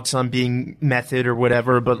people's thoughts on being method or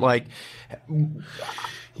whatever, but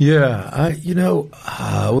yeah,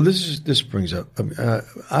 well, this brings up.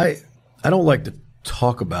 I don't like to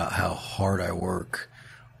talk about how hard I work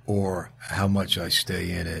or how much I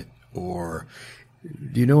stay in it, or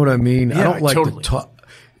do you know what I mean? Yeah, I don't like totally. to talk.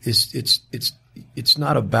 It's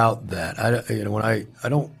not about that. I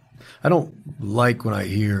don't like when I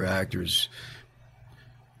hear actors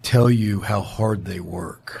tell you how hard they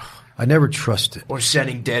work. I never trusted. Or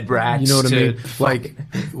sending dead rats. You know what I mean? Like,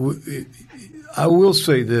 I will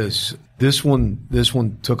say this. This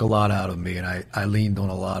one took a lot out of me, and I leaned on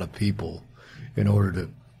a lot of people in order to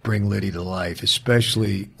bring Liddy to life,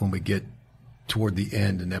 especially when we get toward the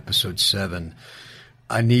end in episode 7.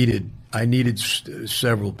 I needed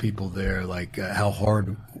several people there, like how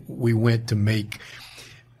hard we went to make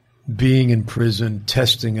being in prison,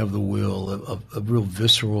 testing of the will, a real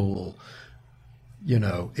visceral,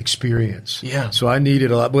 experience. Yeah. So I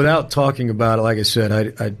needed a lot. Without talking about it, like I said,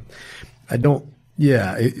 I don't.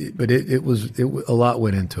 Yeah, but it was a lot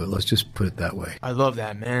went into it. Let's just put it that way. I love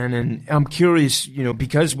that, man, and I'm curious,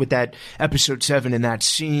 because with that episode 7 and that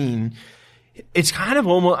scene, it's kind of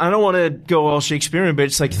almost, I don't want to go all Shakespearean, but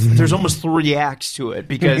it's like there's almost 3 acts to it,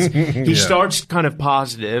 because he starts kind of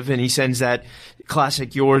positive and he sends that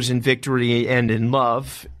classic "yours in victory and in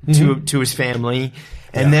love" to his family,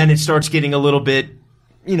 and then it starts getting a little bit,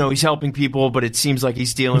 he's helping people, but it seems like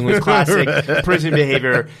he's dealing with classic prison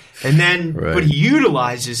behavior, and then but he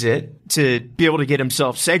utilizes it to be able to get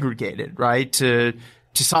himself segregated, right, to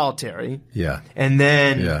solitary, and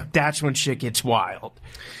then that's when shit gets wild.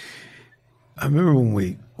 I remember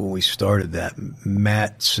when we started that,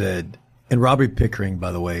 Matt said, and Robbie Pickering,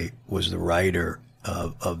 by the way, was the writer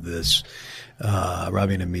of this,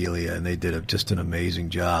 Robbie and Amelia, and they did just an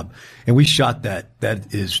amazing job. And we shot that.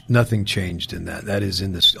 That is, nothing changed in that. That is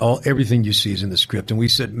in this, everything you see is in the script. And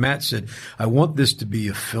Matt said, I want this to be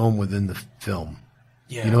a film within the film.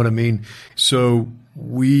 Yeah. You know what I mean? So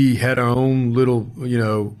we had our own little,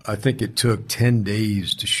 I think it took 10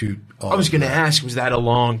 days to shoot. I was going to ask, was that a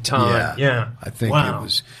long time? Yeah. I think it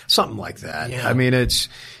was something like that. Yeah. I mean,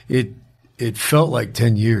 it felt like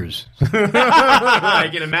 10 years. I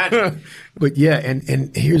can imagine. But yeah,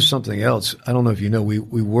 and here's something else. I don't know if you know, we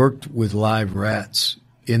worked with live rats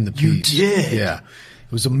in the piece. You did? Yeah.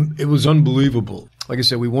 It was unbelievable. Like I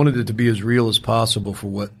said, we wanted it to be as real as possible for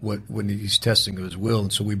what when he's testing of his will.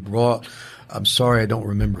 And so we brought, I'm sorry I don't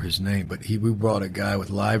remember his name, but we brought a guy with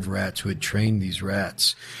live rats who had trained these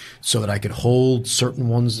rats so that I could hold certain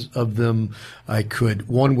ones of them.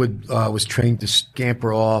 One was trained to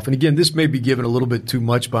scamper off. And again, this may be given a little bit too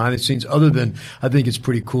much behind the scenes, other than I think it's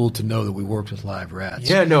pretty cool to know that we worked with live rats.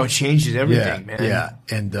 Yeah, no, it changes everything, man. Yeah.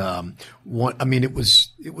 And, it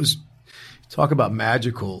was talk about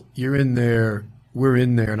magical. You're in there, we're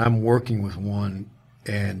in there, and I'm working with one,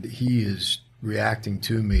 and he is reacting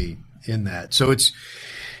to me in that. So it's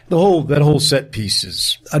that whole set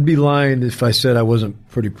piece I'd be lying if I said I wasn't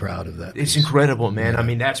pretty proud of that. It's incredible, man. Yeah. I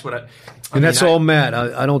mean, that's what that's all Matt.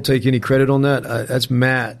 I don't take any credit on that. That's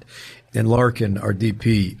Matt and Larkin, our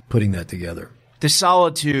DP, putting that together. The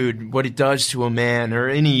solitude, what it does to a man or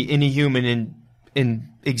any human in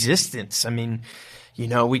existence. I mean,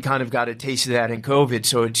 we kind of got a taste of that in COVID,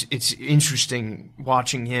 so it's interesting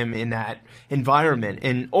watching him in that environment.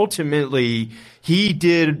 And ultimately, he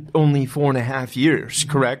did only 4.5 years,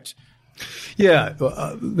 correct? Yeah.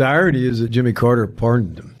 The irony is that Jimmy Carter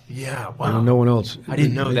pardoned him. Yeah, wow. And no one else. I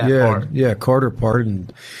didn't know that part. Yeah, Carter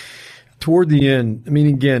pardoned. Toward the end, I mean,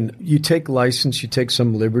 again, you take license, you take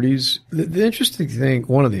some liberties. The interesting thing,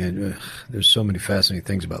 there's so many fascinating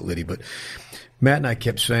things about Liddy, but Matt and I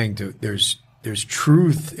kept saying there's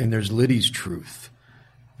truth and there's Liddy's truth.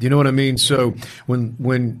 Do you know what I mean? So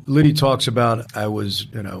when Liddy talks about I was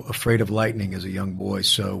afraid of lightning as a young boy,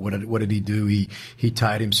 so what did he do? He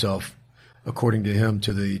tied himself, according to him,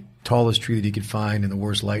 to the tallest tree that he could find in the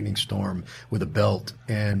worst lightning storm with a belt,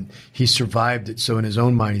 and he survived it. So in his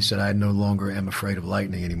own mind, he said, I no longer am afraid of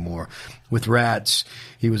lightning anymore. With rats,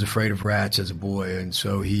 he was afraid of rats as a boy, and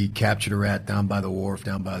so he captured a rat down by the wharf,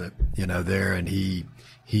 down by the there, and he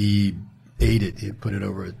ate it. He put it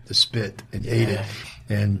over the spit and ate it.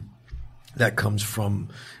 And that comes from,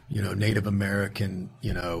 Native American,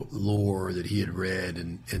 lore that he had read.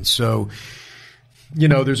 And so,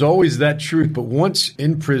 there's always that truth. But once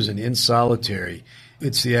in prison, in solitary,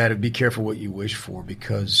 it's the added, be careful what you wish for,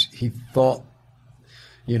 because he thought,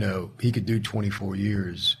 he could do 24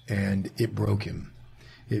 years and it broke him.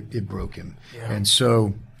 It broke him. Yeah. And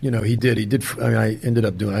so, he did. I mean, I ended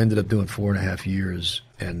up doing 4.5 years.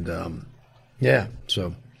 And,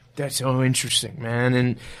 so that's so interesting, man.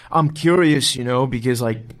 And I'm curious, because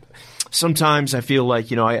sometimes I feel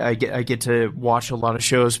like, I get to watch a lot of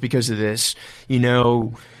shows because of this.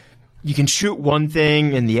 You can shoot one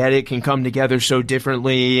thing and the edit can come together so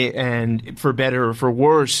differently, and for better or for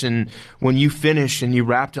worse. And when you finished and you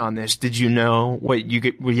wrapped on this, did you know what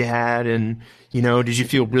you had? And, did you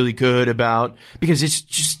feel really good about, because it's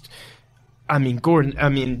just, I mean, Gordon, I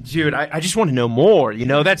mean, dude, I just want to know more.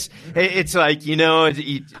 It's like,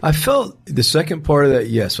 I felt the second part of that,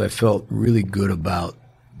 yes, I felt really good about,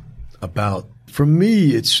 for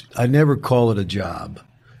me, I never call it a job.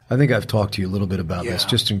 I think I've talked to you a little bit about this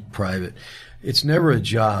just in private. It's never a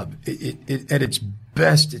job. It at its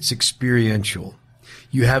best, it's experiential.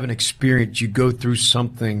 You have an experience. You go through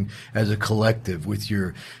something as a collective with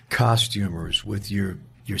your costumers, with your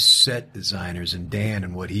set designers, and Dan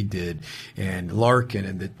and what he did, and Larkin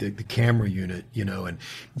and the camera unit, and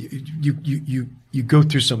you go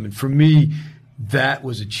through something. For me, that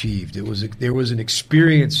was achieved. There was an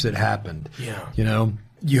experience that happened. Yeah.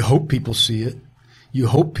 You hope people see it. You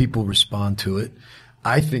hope people respond to it.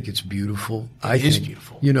 I think it's beautiful. It is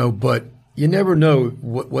beautiful. But you never know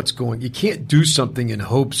what's going. You can't do something in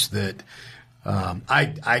hopes that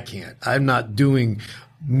I can't. I'm not doing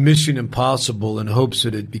Mission Impossible in hopes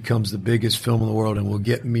that it becomes the biggest film in the world and will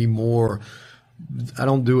get me more. I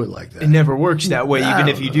don't do it like that. It never works that way, even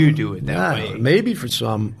if you do it that way. Maybe for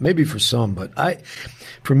some, but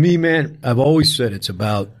for me, man, I've always said it's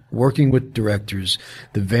about working with directors,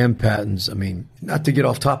 the Van Pattens. I mean, not to get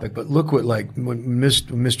off topic, but look when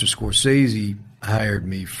Mr. Scorsese hired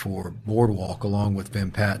me for Boardwalk along with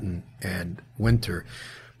Van Patten and Winter.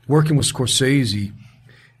 Working with Scorsese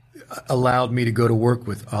allowed me to go to work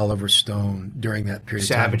with Oliver Stone during that period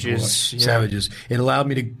of time. Savages. It allowed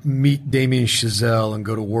me to meet Damien Chazelle and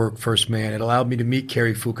go to work First Man. It allowed me to meet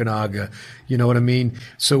Cary Fukunaga. You know what I mean?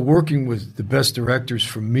 So working with the best directors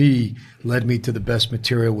for me led me to the best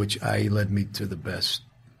material, which led me to the best,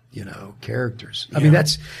 characters. I mean,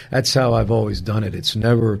 that's how I've always done it. It's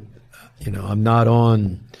never, I'm not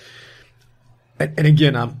on. And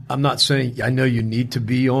again, I'm not saying I know you need to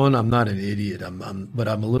be on. I'm not an idiot. But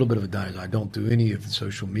I'm a little bit of a dinosaur. I don't do any of the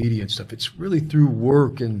social media and stuff. It's really through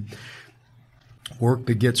work and work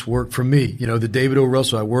begets work for me. The David O.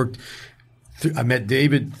 Russell. I met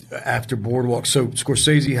David after Boardwalk. So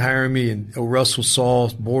Scorsese hired me, and O. Russell saw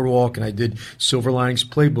Boardwalk, and I did Silver Linings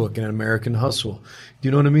Playbook and American Hustle. Do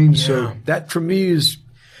you know what I mean? Yeah. So that for me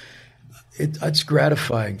it's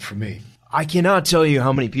gratifying for me. I cannot tell you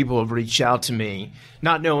how many people have reached out to me,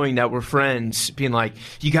 not knowing that we're friends, being like,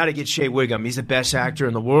 you got to get Shea Whigham. He's the best actor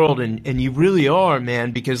in the world. And you really are,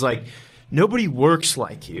 man, because nobody works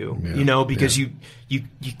like you, because you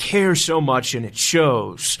care so much and it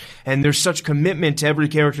shows. And there's such commitment to every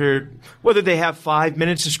character, whether they have 5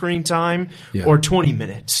 minutes of screen time or 20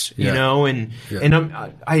 minutes, and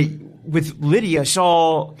with Liddy, I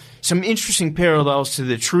saw some interesting parallels to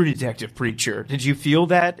the True Detective Preacher. Did you feel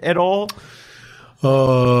that at all?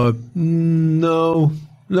 No.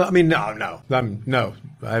 I mean, no.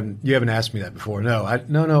 You haven't asked me that before. No, I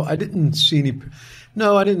didn't see any.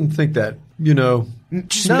 No, I didn't think that.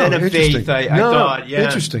 Just men of faith. I thought, yeah,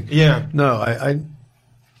 interesting. Yeah. No,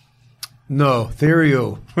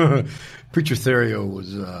 Therio, Preacher Therio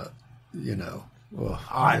was,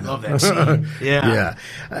 I love that scene. Yeah.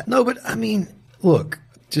 Yeah. No, but I mean, look,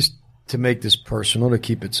 just to make this personal, to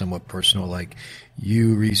keep it somewhat personal, like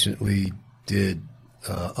you recently did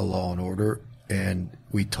a Law and Order, and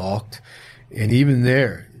we talked, and even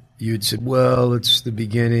there, you'd said, well, it's the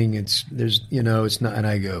beginning. It's not. And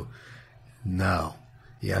I go, no,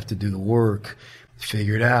 you have to do the work,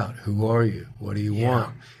 figure it out. Who are you? What do you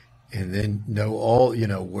want? And then know all,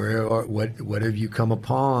 what have you come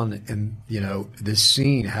upon? And, this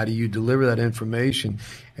scene, how do you deliver that information?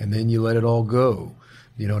 And then you let it all go.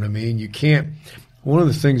 You know what I mean? You can't. One of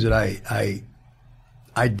the things that I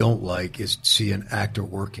don't like is to see an actor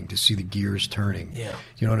working, to see the gears turning. Yeah.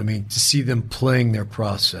 You know what I mean? To see them playing their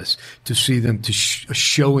process, to see them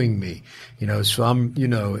showing me. So I'm,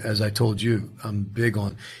 as I told you, I'm big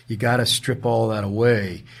on, you got to strip all that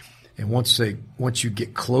away. And once you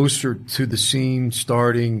get closer to the scene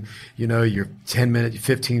starting, you're 10 minutes,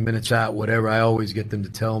 15 minutes out, whatever, I always get them to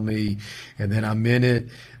tell me. And then I'm in it,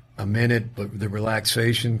 but the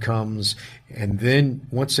relaxation comes. And then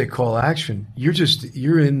once they call action,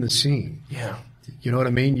 you're in the scene. Yeah. You know what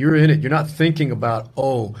I mean? You're in it. You're not thinking about,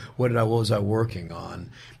 what was I working on?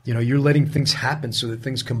 You're letting things happen so that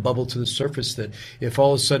things can bubble to the surface, that if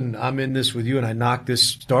all of a sudden I'm in this with you and I knock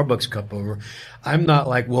this Starbucks cup over, I'm not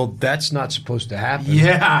like, well, that's not supposed to happen.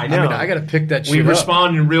 Yeah, I know. I mean, I got to pick that shit We up.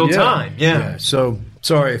 respond in real time. Yeah. So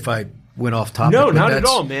sorry if I went off topic. No, not at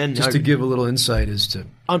all, man. Just to give a little insight as to.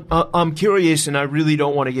 I'm curious, and I really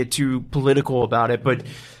don't want to get too political about it, but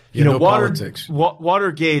politics.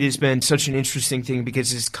 Watergate has been such an interesting thing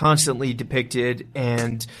because it's constantly depicted,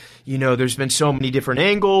 and there's been so many different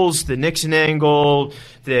angles: the Nixon angle,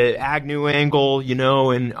 the Agnew angle,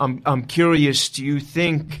 and I'm curious. Do you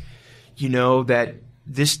think, that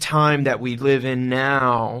this time that we live in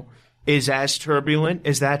now is as turbulent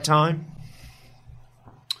as that time?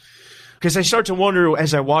 Because I start to wonder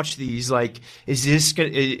as I watch these, like, is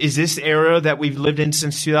this era that we've lived in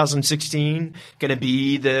since 2016 going to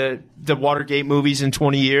be the Watergate movies in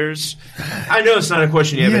 20 years? I know it's not a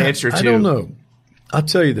question you have an answer to. I don't know. I'll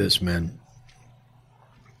tell you this, man.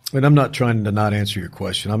 And I'm not trying to not answer your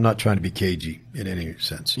question. I'm not trying to be cagey in any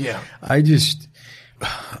sense. Yeah.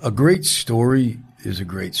 A great story is a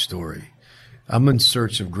great story. I'm in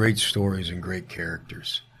search of great stories and great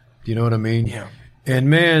characters. Do you know what I mean? Yeah.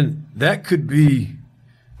 And man, that could be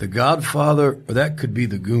The Godfather or that could be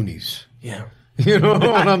The Goonies. Yeah. You know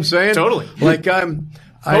what I'm saying? Totally. Like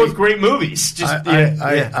both great movies. Just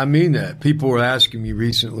I mean that. People were asking me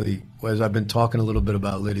recently, as I've been talking a little bit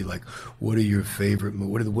about Liddy, like, what are your favorite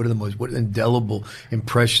movies? What indelible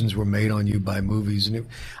impressions were made on you by movies? And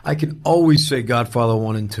I can always say Godfather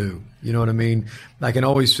 1 and 2. You know what I mean? I can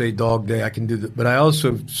always say Dog Day. I can do that. But I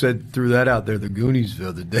also threw that out there, The Goonies, the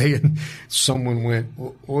other day, and someone went,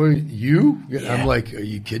 "Or you?" Yeah. I'm like, "Are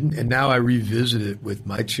you kidding?" And now I revisit it with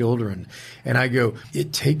my children, and I go,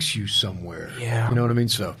 "It takes you somewhere." Yeah. You know what I mean?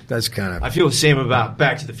 So that's kind of. I feel the same about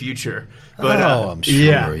Back to the Future. But, I'm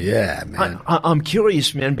sure. Yeah, man. I'm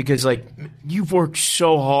curious, man, because like you've worked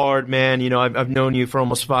so hard, man. You know, I've known you for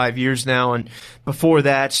almost 5 years now, and before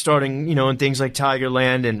that, starting in things like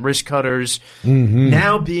Tigerland and Risk Cutters. Mm-hmm.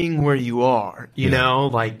 Now being where you are, you know,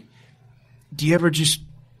 like, do you ever just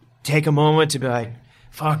take a moment to be like,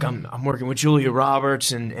 fuck, I'm working with Julia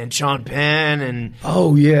Roberts and Sean Penn and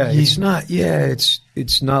oh yeah, it's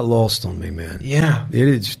not lost on me, man. Yeah, it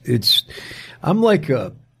is. I'm like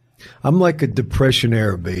a Depression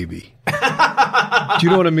era baby. Do you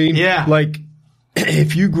know what I mean? Yeah. Like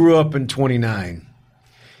if you grew up in 29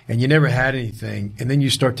 and you never had anything, and then you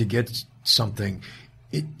start to get something,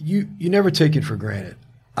 you never take it for granted.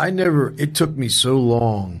 It took me so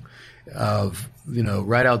long of,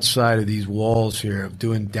 right outside of these walls here, of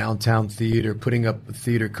doing downtown theater, putting up a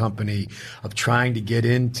theater company, of trying to get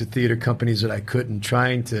into theater companies that I couldn't,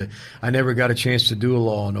 I never got a chance to do a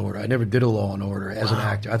Law and Order. I never did a Law and Order as an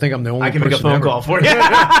actor. I think I'm the only person I can make a phone ever. call for you.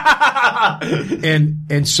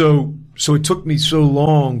 and so it took me so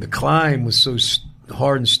long. The climb was so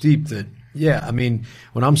hard and steep that,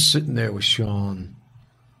 when I'm sitting there with Sean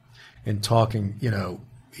and talking,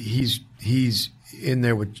 he's in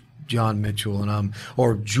there with John Mitchell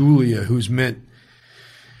or Julia, who's meant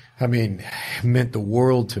the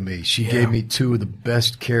world to me. She gave me two of the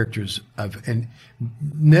best characters and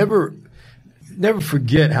never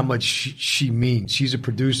forget how much she means. She's a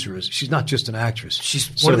producer. She's not just an actress.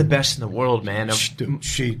 She's one of the best in the world, man.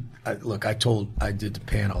 I did the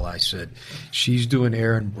panel. I said, she's doing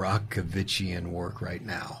Aaron Brockovichian work right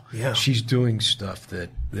now. Yeah. She's doing stuff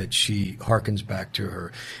that she harkens back to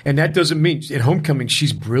her. And that doesn't mean at Homecoming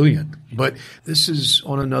she's brilliant, but this is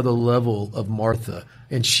on another level of Martha.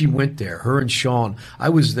 And she went there, her and Sean. I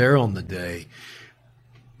was there on the day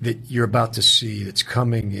that you're about to see that's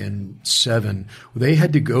coming in 7. They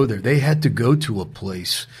had to go there. They had to go to a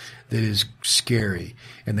place that is scary.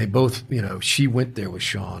 And they both, she went there with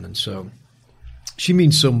Sean. And so she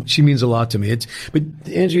means a lot to me. But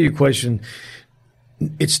to answer your question,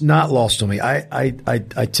 it's not lost on me. I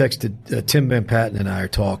texted Tim Van Patten and I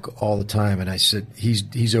talk all the time, and I said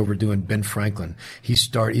he's overdoing Ben Franklin. He's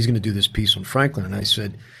going to do this piece on Franklin, and I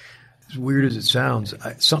said, as weird as it sounds,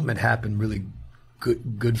 something had happened really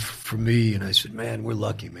good for me, and I said, man, we're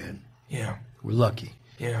lucky, man. Yeah, we're lucky.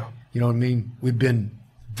 Yeah, you know what I mean? We've been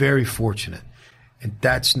very fortunate, and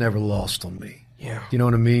that's never lost on me. Yeah, you know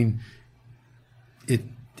what I mean?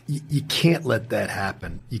 You can't let that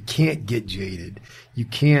happen. You can't get jaded. You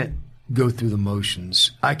can't go through the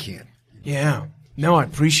motions. I can't. Yeah. No, I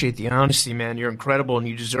appreciate the honesty, man. You're incredible, and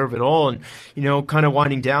you deserve it all. And, kind of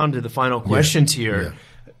winding down to the final questions here,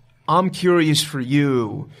 Yeah. I'm curious for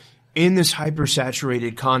you, in this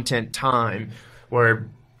hyper-saturated content time where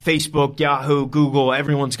Facebook, Yahoo, Google,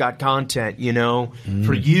 everyone's got content,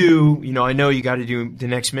 For you, I know you got to do the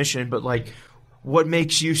next mission, but, what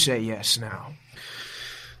makes you say yes now?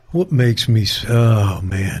 What makes me? Oh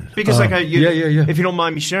man! Because if you don't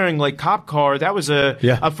mind me sharing, Cop Car, that was a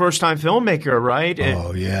first-time filmmaker, right?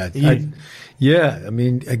 Oh yeah, I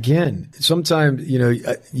mean, again, sometimes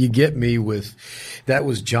you get me with that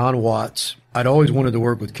was John Watts. I'd always wanted to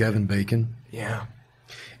work with Kevin Bacon. Yeah,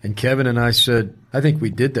 and Kevin and I said, I think we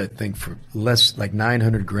did that thing for less, like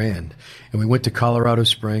 $900,000, and we went to Colorado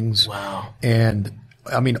Springs. Wow! And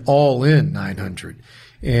I mean, all in $900,000,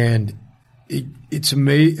 and it's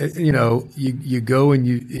amazing. You know, you go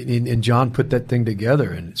and John put that thing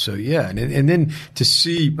together, and so yeah, and then to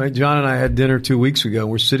see John and I had dinner 2 weeks ago, and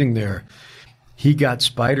we're sitting there. He got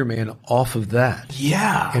Spider-Man off of that,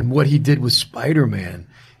 yeah, and what he did with Spider-Man,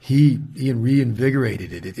 he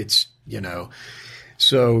reinvigorated it. It's you know.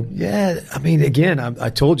 So yeah, I mean, again, I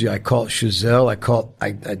told you I caught Chazelle,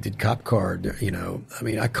 I did Cop Car, you know. I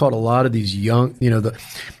mean, I caught a lot of these young, you know.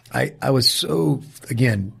 I was so,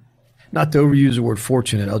 again, not to overuse the word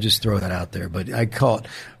fortunate, I'll just throw that out there, but I caught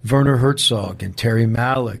Werner Herzog and Terry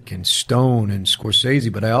Malick and Stone and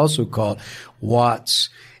Scorsese, but I also caught Watts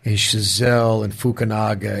and Chazelle and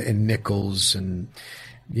Fukunaga and Nichols and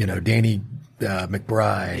you know Danny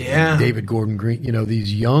McBride, and David Gordon Green, you know,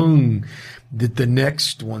 these young. The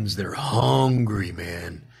next ones, they're hungry,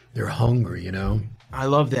 man. They're hungry, you know. I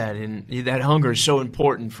love that, and that hunger is so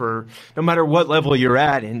important for no matter what level you're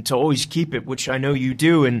at, and to always keep it, which I know you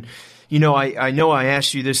do. And you know, I know I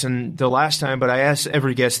asked you this in the last time, but I ask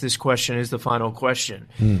every guest this question as the final question.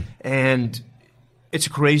 And it's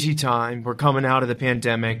a crazy time. We're coming out of the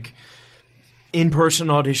pandemic. In-person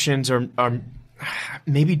auditions are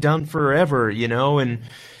maybe done forever, you know, and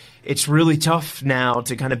it's really tough now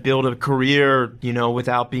to kind of build a career, you know,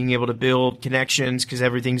 without being able to build connections because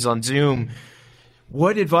everything's on Zoom.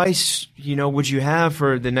 What advice, you know, would you have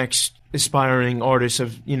for the next aspiring artists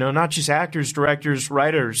of, you know, not just actors, directors,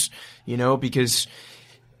 writers, you know, because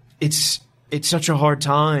it's such a hard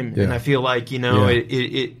time. And I feel like, you know,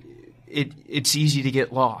 it's easy to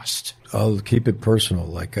get lost. I'll keep it personal.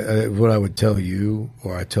 Like what I would tell you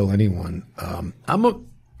or I tell anyone, I'm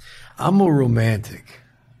a romantic.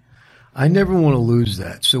 I never want to lose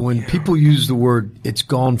that. So when people use the word "it's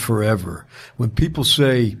gone forever," when people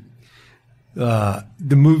say the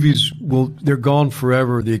movies they're gone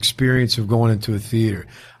forever, the experience of going into a theater,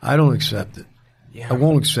 I don't accept it. I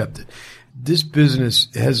won't accept it. This business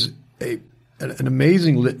has an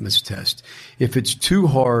amazing litmus test. If it's too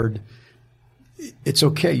hard, it's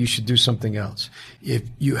okay. You should do something else. If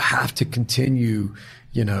you have to continue,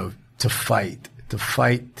 you know, to fight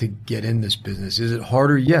to get in this business. Is it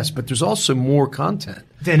harder? Yes, but there's also more content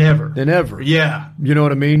than ever. Yeah. You know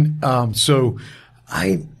what I mean? So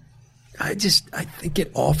I think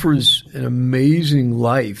it offers an amazing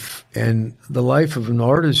life, and the life of an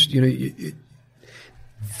artist, you know,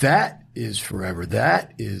 that is forever.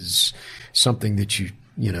 That is something that you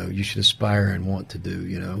should aspire and want to do,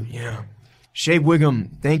 you know? Yeah. Shea Whigham,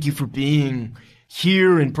 thank you for being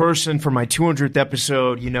here in person for my 200th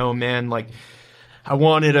episode. You know, man, like, I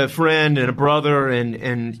wanted a friend and a brother,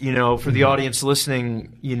 and you know, for the audience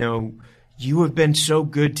listening, you know, you have been so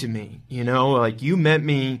good to me. You know, like you met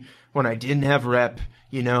me when I didn't have rep,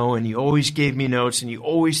 you know, and you always gave me notes, and you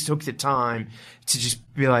always took the time to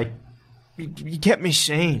just be like, you kept me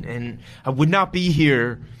sane, and I would not be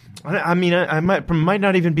here. I mean, I might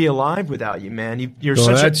not even be alive without you, man. You're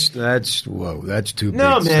such that's too big.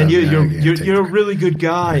 No, man, you're a really good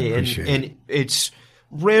guy, and it's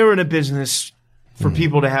rare in a business for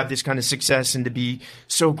people to have this kind of success and to be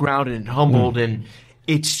so grounded and humbled. And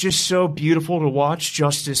it's just so beautiful to watch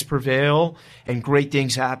justice prevail and great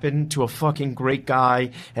things happen to a fucking great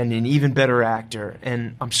guy and an even better actor.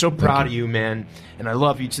 And I'm so proud of you, man. And I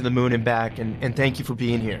love you to the moon and back. And thank you for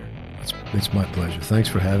being here. It's my pleasure. Thanks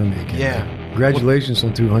for having me again. Yeah. Man. Congratulations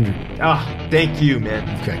on 200. Thank you,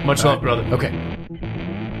 man. Okay. Much love, brother. Okay.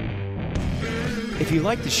 If you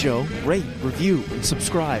like the show, rate, review, and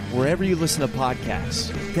subscribe wherever you listen to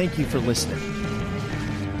podcasts. Thank you for listening.